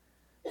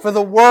 for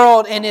the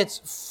world and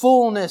its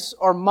fullness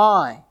are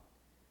mine.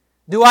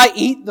 Do I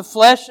eat the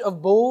flesh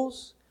of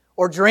bulls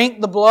or drink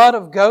the blood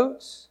of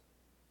goats?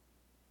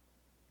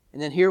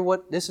 And then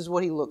this is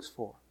what He looks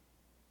for.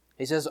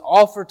 He says,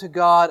 Offer to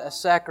God a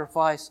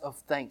sacrifice of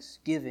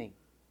thanksgiving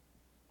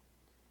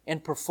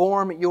and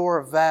perform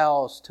your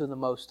vows to the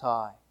Most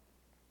High.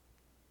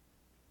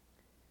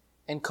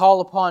 And call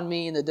upon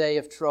me in the day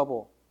of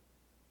trouble.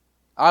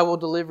 I will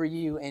deliver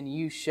you, and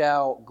you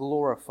shall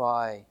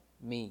glorify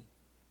me.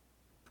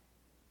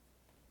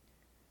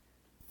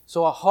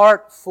 So a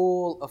heart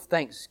full of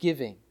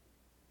thanksgiving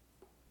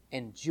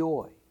and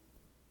joy,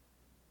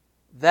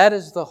 that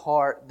is the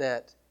heart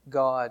that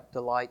God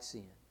delights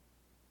in.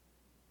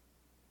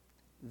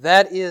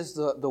 That is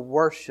the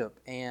worship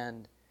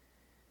and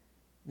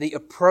the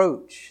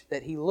approach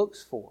that He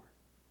looks for.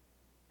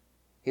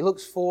 He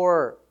looks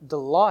for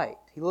delight.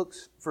 He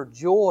looks for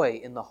joy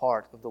in the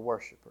heart of the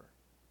worshiper.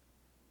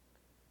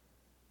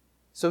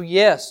 So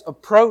yes,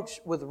 approach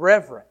with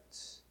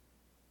reverence.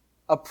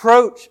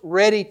 Approach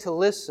ready to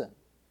listen.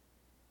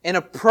 And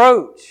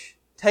approach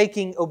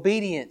taking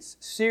obedience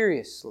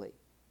seriously.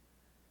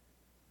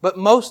 But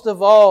most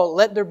of all,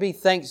 let there be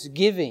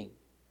thanksgiving,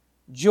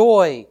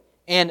 joy,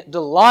 and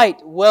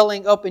delight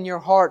welling up in your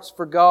hearts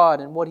for God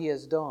and what He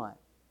has done.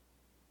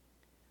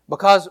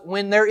 Because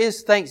when there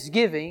is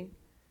thanksgiving,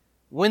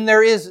 when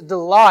there is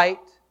delight,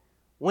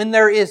 when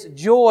there is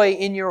joy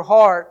in your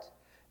heart,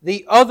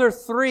 the other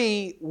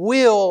three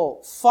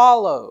will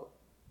follow.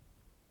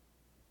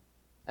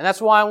 And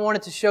that's why I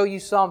wanted to show you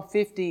Psalm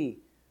 50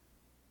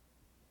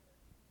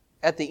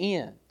 at the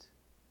end.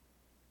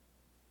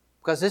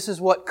 Because this is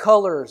what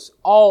colors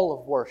all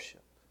of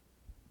worship.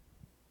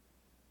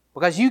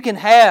 Because you can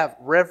have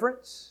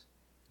reverence,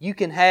 you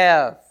can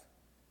have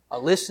a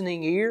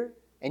listening ear,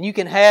 and you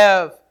can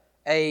have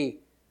a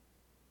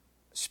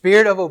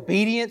spirit of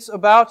obedience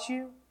about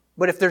you.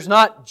 But if there's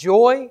not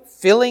joy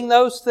filling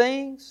those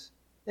things,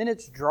 then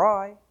it's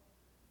dry.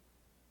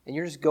 And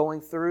you're just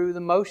going through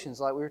the motions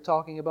like we were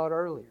talking about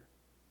earlier.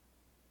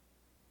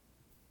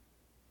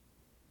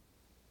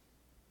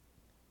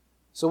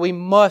 So we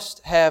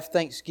must have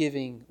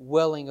thanksgiving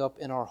welling up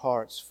in our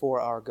hearts for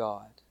our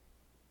God.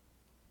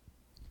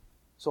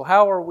 So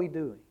how are we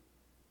doing,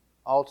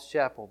 Alts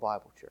Chapel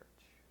Bible Church?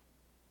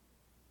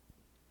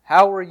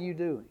 How are you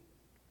doing?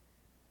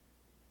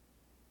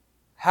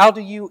 How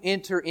do you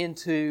enter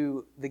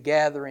into the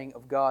gathering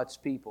of God's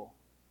people?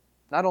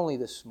 Not only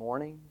this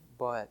morning,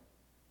 but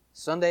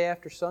Sunday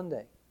after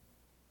Sunday.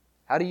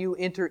 How do you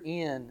enter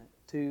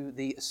into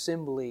the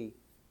assembly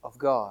of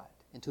God,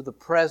 into the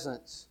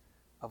presence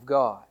of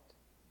God?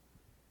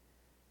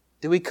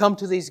 Do we come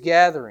to these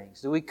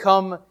gatherings? Do we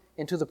come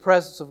into the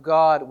presence of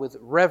God with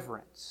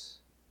reverence?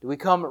 Do we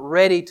come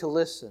ready to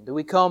listen? Do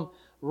we come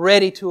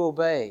ready to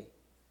obey?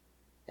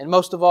 And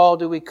most of all,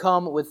 do we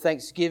come with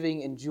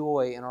thanksgiving and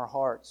joy in our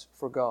hearts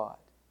for God?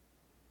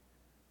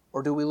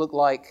 Or do we look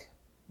like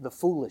the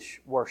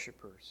foolish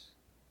worshipers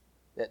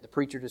that the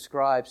preacher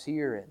describes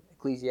here in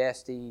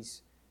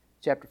Ecclesiastes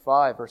chapter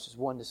 5, verses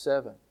 1 to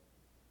 7?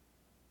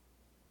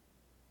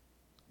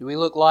 Do we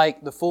look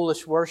like the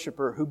foolish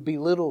worshiper who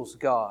belittles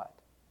God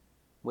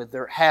with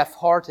their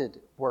half-hearted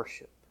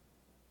worship?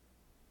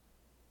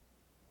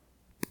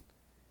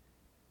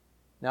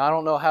 Now, I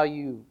don't know how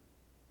you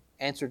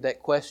answered that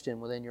question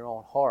within your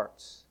own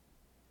hearts,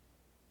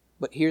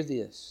 but hear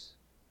this.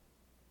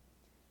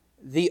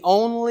 The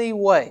only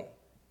way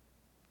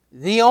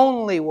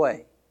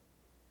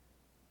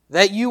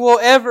that you will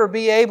ever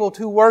be able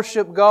to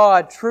worship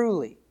God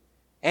truly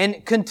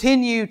and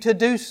continue to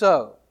do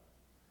so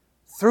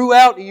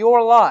throughout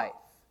your life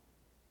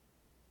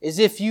is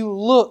if you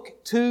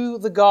look to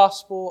the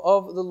gospel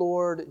of the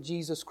Lord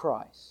Jesus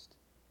Christ.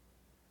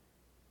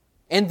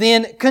 And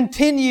then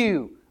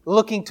continue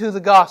looking to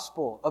the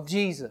gospel of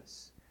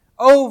Jesus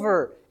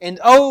over and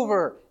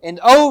over and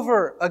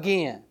over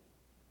again.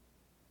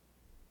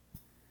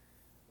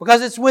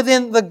 Because it's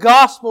within the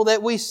gospel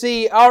that we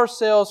see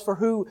ourselves for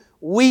who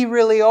we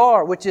really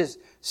are, which is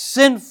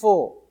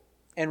sinful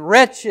and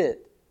wretched,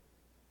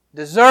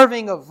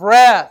 deserving of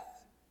wrath,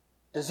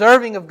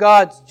 deserving of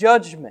God's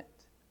judgment.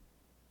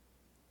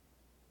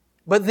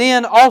 But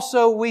then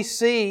also we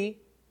see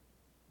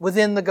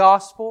within the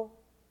gospel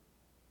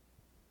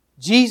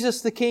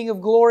Jesus, the King of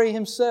glory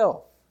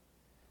Himself,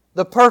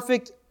 the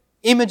perfect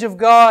image of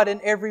God in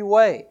every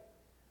way.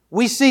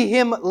 We see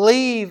Him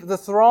leave the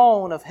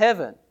throne of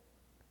heaven.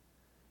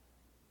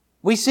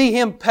 We see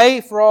Him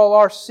pay for all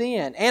our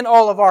sin and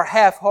all of our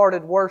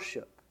half-hearted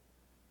worship.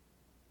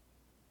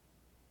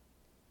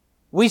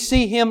 We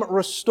see Him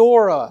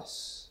restore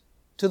us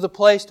to the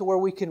place to where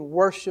we can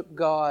worship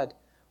God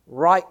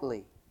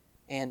rightly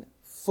and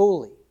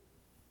fully.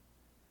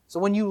 So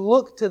when you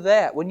look to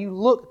that, when you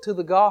look to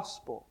the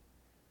gospel,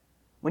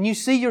 when you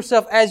see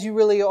yourself as you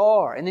really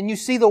are, and then you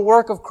see the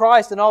work of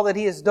Christ and all that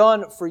He has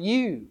done for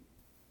you,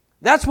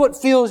 that's what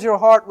fills your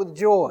heart with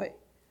joy.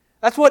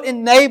 That's what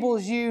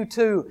enables you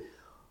to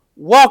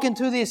walk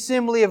into the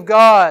assembly of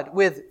God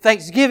with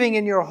thanksgiving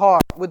in your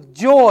heart, with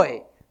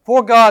joy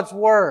for God's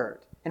Word,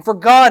 and for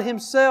God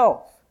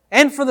Himself,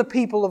 and for the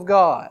people of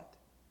God.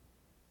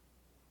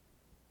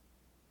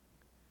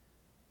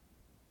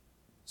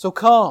 So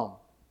come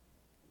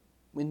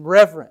in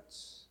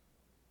reverence.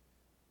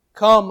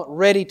 Come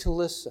ready to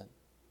listen.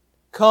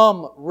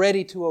 Come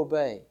ready to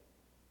obey.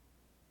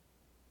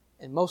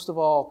 And most of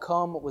all,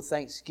 come with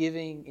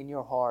thanksgiving in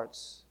your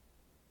hearts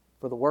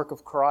for the work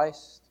of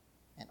Christ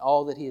and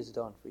all that He has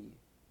done for you.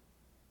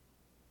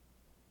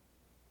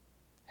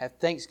 Have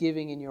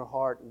thanksgiving in your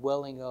heart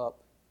welling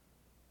up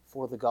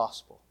for the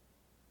gospel.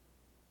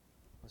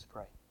 Let's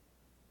pray.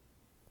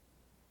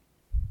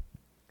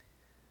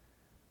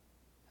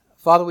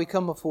 Father, we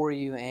come before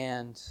You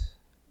and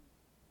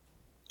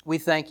we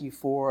thank You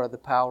for the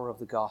power of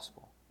the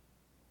gospel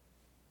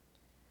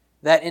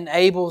that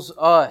enables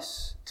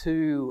us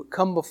to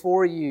come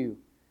before You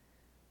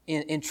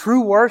in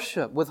true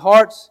worship, with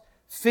hearts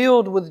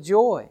filled with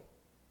joy.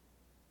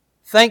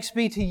 Thanks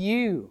be to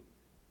You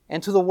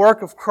and to the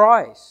work of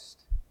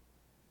Christ,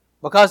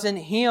 because in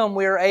Him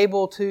we are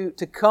able to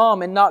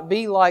come and not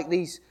be like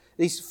these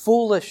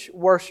foolish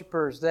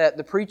worshipers that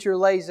the preacher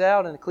lays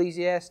out in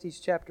Ecclesiastes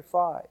chapter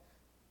 5.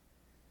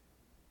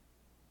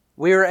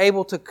 We are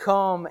able to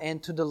come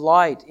and to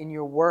delight in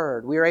Your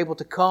Word. We are able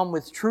to come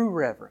with true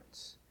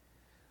reverence.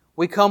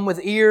 We come with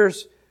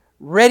ears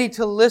ready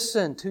to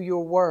listen to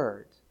Your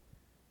Word.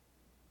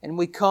 And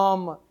we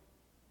come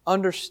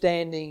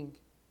understanding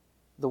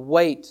the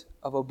weight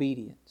of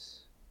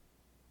obedience.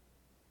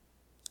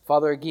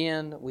 Father,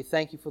 again, we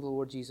thank You for the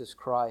Lord Jesus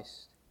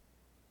Christ.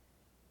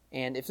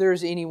 And if there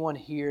is anyone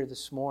here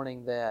this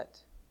morning that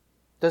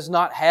does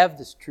not have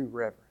this true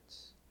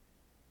reverence,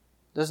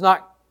 does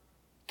not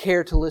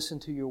care to listen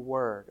to Your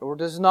Word, or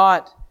does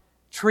not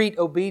treat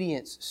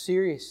obedience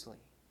seriously,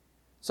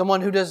 someone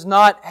who does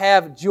not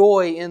have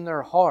joy in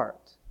their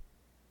heart,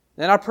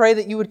 then I pray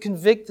that You would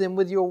convict them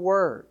with Your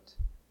Word,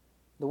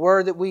 the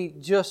Word that we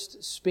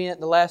just spent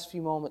the last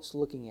few moments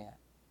looking at.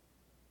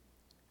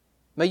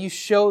 May You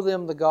show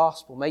them the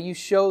gospel. May You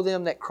show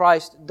them that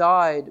Christ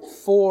died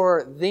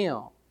for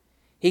them.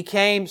 He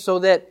came so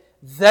that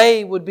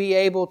they would be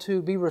able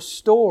to be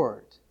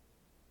restored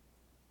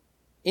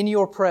in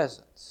Your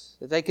presence,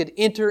 that they could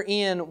enter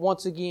in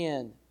once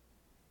again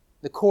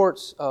the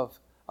courts of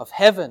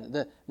heaven,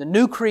 the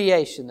new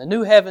creation, the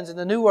new heavens and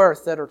the new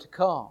earth that are to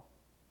come.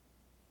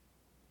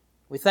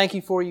 We thank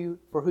You for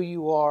who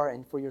You are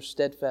and for Your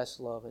steadfast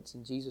love. It's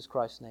in Jesus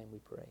Christ's name we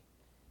pray.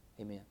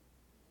 Amen.